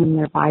and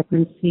their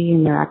vibrancy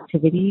and their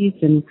activities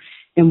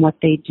and what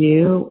they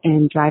do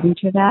and driving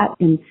to that.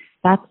 And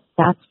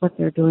that's what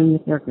they're doing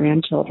with their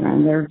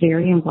grandchildren. They're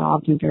very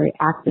involved and very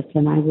active.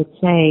 And I would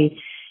say,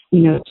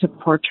 to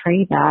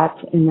portray that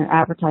in their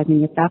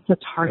advertising, if that's a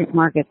target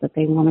market that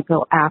they want to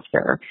go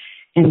after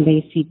and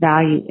they see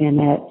value in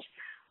it,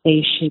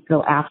 they should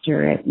go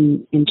after it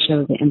and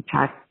show the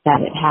impact that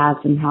it has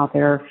and how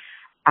they're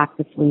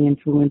actively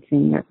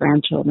influencing their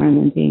grandchildren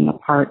and being a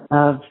part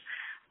of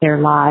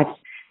their lives.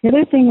 The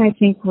other thing I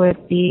think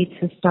would be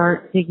to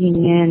start digging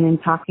in and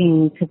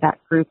talking to that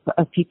group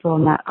of people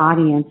in that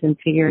audience and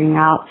figuring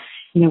out,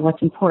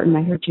 what's important.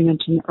 I heard you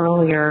mention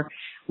earlier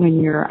when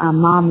your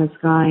mom is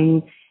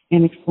going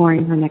and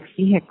exploring her next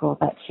vehicle,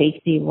 that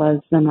safety was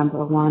the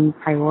number one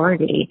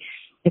priority.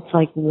 It's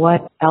like,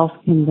 what else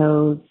can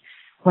those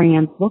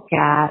brands look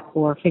at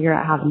or figure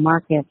out how to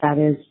market that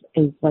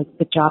is like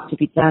the job to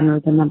be done or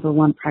the number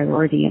one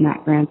priority in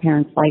that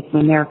grandparent's life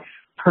when they're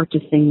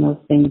purchasing those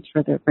things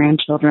for their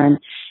grandchildren.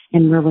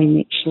 and really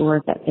make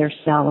sure that they're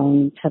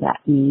selling to that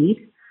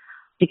need.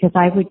 Because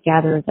I would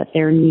gather that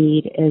their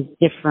need is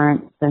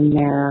different than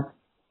their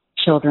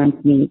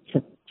children's need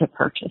to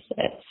purchase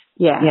it.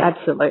 Yeah,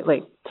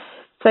 absolutely.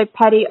 So,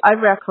 Patty,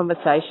 over our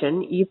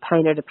conversation, you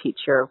painted a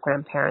picture of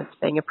grandparents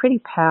being a pretty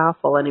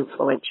powerful and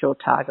influential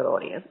target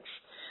audience,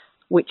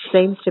 which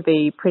seems to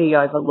be pretty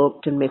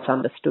overlooked and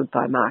misunderstood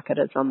by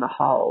marketers on the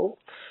whole.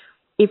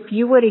 If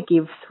you were to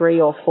give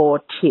 3 or 4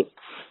 tips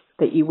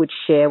that you would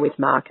share with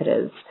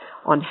marketers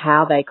on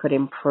how they could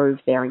improve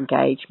their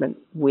engagement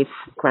with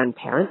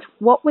grandparents,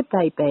 what would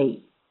they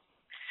be?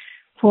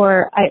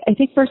 I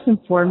think first and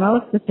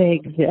foremost that they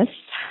exist.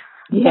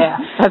 Yeah,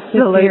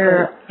 absolutely.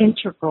 They're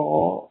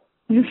integral.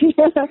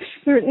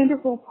 They're an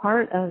integral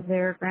part of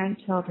their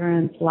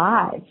grandchildren's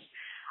lives.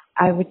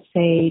 I would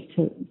say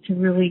to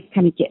really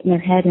kind of get in their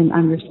head and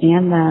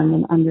understand them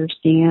and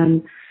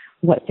understand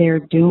what they're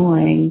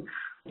doing,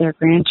 their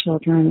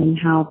grandchildren, and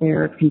how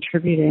they're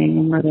contributing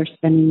and where they're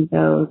spending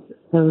those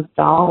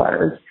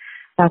dollars.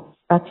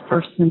 That's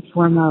first and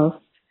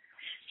foremost.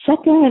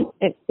 Second,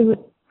 it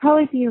would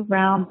probably be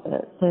around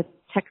the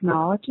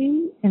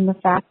technology and the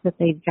fact that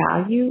they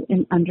value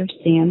and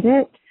understand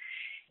it.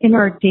 In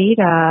our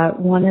data,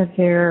 one of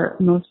their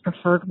most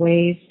preferred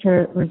ways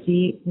to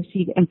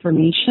receive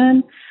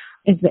information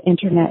is the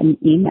internet and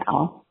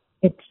email.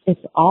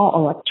 It's all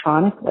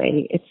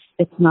electronically.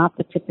 It's not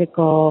the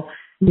typical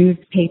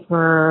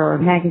newspaper or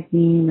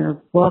magazine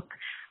or book.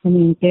 I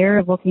mean,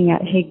 they're looking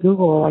at Hey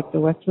Google, like the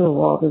rest of the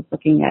world is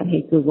looking at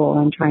Hey Google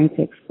and trying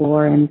to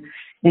explore and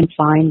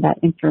find that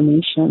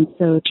information.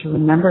 So to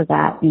remember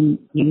that and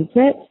use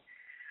it,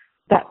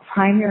 that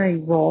primary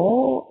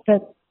role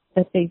that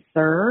they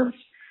serve,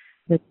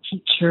 the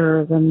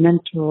teacher, the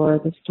mentor,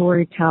 the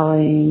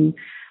storytelling,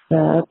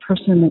 the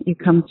person that you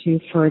come to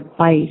for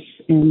advice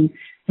and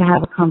to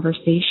have a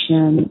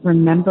conversation,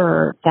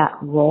 remember that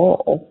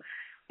role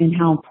and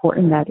how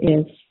important that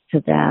is to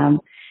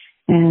them.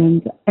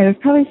 And I would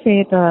probably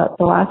say the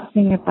last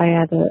thing, if I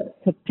had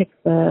to pick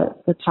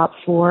the top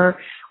 4,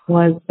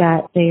 was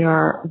that they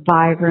are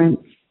vibrant,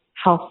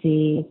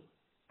 healthy,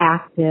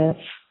 active,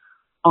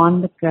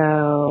 on the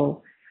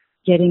go,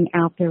 getting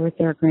out there with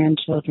their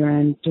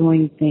grandchildren,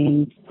 doing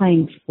things,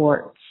 playing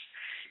sports,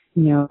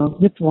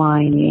 zip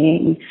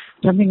lining,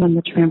 jumping on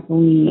the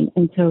trampoline,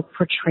 and so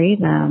portray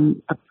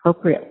them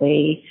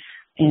appropriately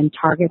and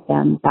target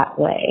them that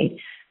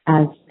way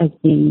as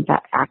being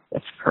that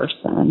active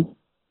person.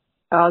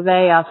 Oh,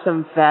 they are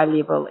some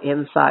valuable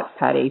insights,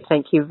 Patty.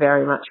 Thank you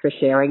very much for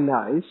sharing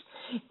those.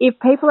 If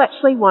people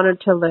actually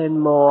wanted to learn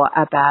more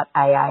about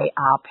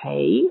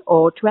AARP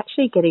or to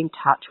actually get in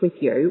touch with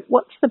you,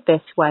 what's the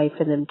best way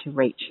for them to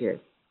reach you?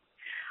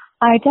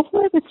 I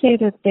definitely would say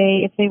that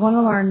if they want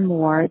to learn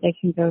more, they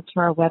can go to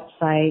our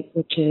website,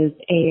 which is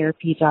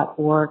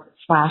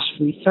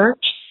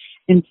aarp.org/research,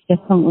 and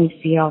definitely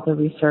see all the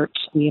research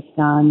we have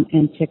done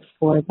and to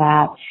explore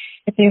that.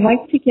 If they'd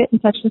like to get in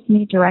touch with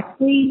me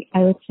directly,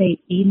 I would say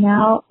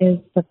email is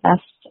the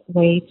best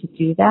way to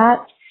do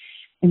that,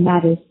 and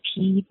that is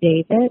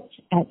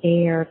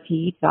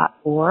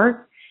pdavid@aarp.org.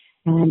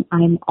 And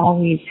I'm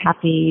always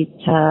happy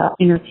to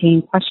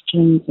entertain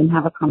questions and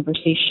have a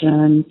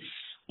conversation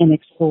and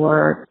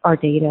explore our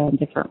data in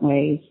different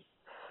ways.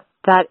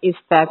 That is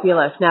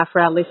fabulous. Now,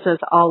 for our listeners,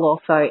 I'll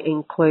also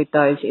include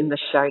those in the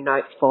show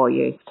notes for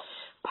you.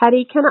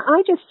 Patty, can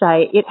I just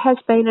say it has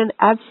been an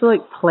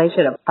absolute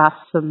pleasure to bust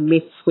some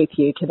myths with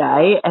you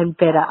today and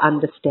better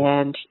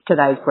understand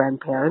today's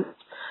grandparents.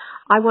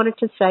 I wanted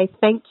to say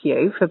thank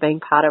you for being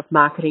part of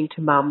Marketing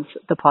to Mums,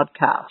 the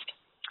podcast.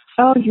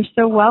 Oh, you're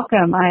so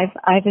welcome.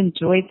 I've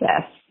enjoyed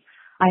this.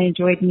 I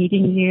enjoyed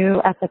meeting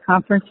you at the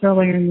conference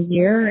earlier in the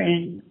year,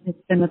 and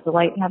it's been a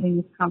delight having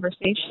this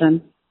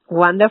conversation.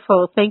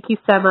 Wonderful. Thank you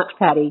so much,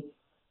 Patty.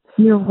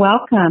 You're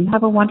welcome.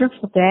 Have a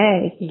wonderful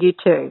day. You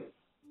too.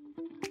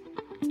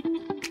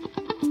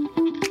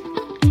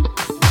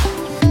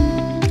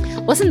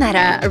 Wasn't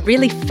that a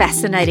really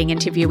fascinating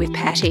interview with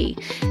Patty?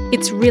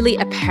 It's really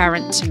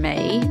apparent to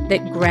me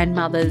that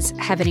grandmothers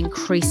have an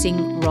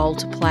increasing role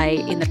to play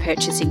in the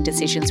purchasing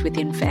decisions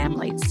within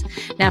families.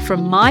 Now,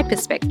 from my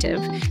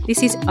perspective,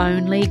 this is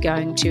only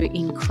going to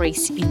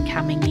increase in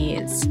coming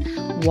years.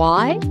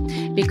 Why?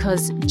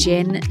 Because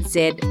Gen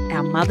Z,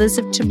 our mothers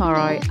of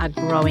tomorrow, are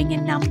growing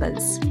in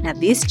numbers. Now,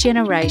 this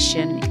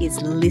generation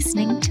is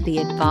listening to the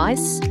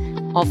advice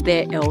of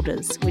their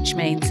elders, which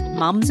means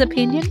mum's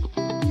opinion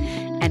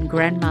and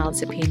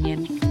grandma's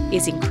opinion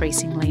is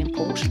increasingly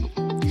important.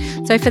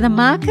 So for the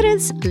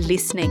marketers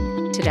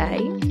listening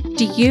today,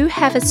 do you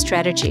have a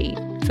strategy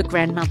for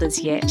grandmothers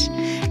yet?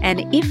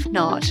 And if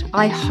not,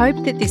 I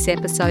hope that this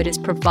episode has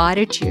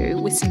provided you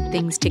with some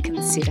things to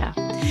consider.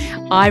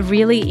 I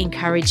really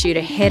encourage you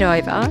to head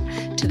over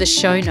to the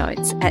show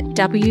notes at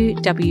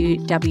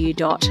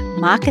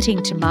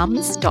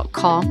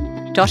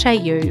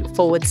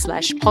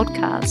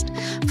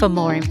www.marketingtomums.com.au/podcast for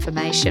more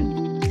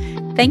information.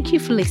 Thank you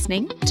for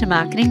listening to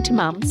Marketing to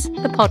Mums,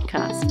 the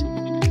podcast.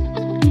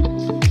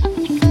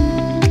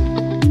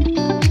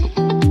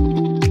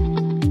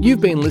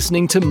 You've been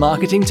listening to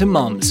Marketing to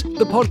Mums,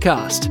 the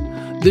podcast,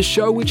 the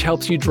show which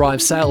helps you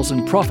drive sales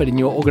and profit in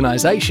your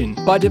organisation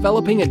by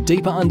developing a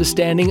deeper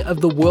understanding of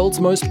the world's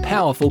most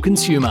powerful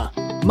consumer,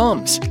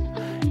 mums.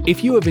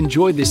 If you have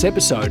enjoyed this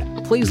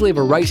episode, please leave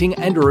a rating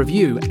and a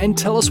review and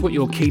tell us what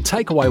your key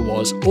takeaway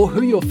was or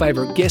who your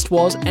favourite guest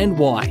was and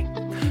why.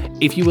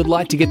 If you would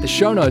like to get the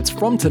show notes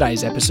from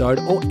today's episode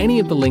or any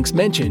of the links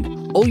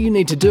mentioned, all you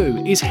need to do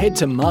is head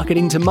to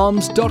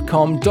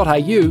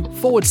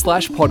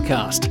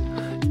marketingtomums.com.au/podcast.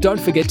 Don't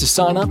forget to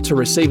sign up to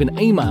receive an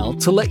email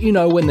to let you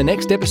know when the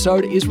next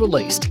episode is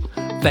released.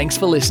 Thanks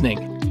for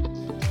listening.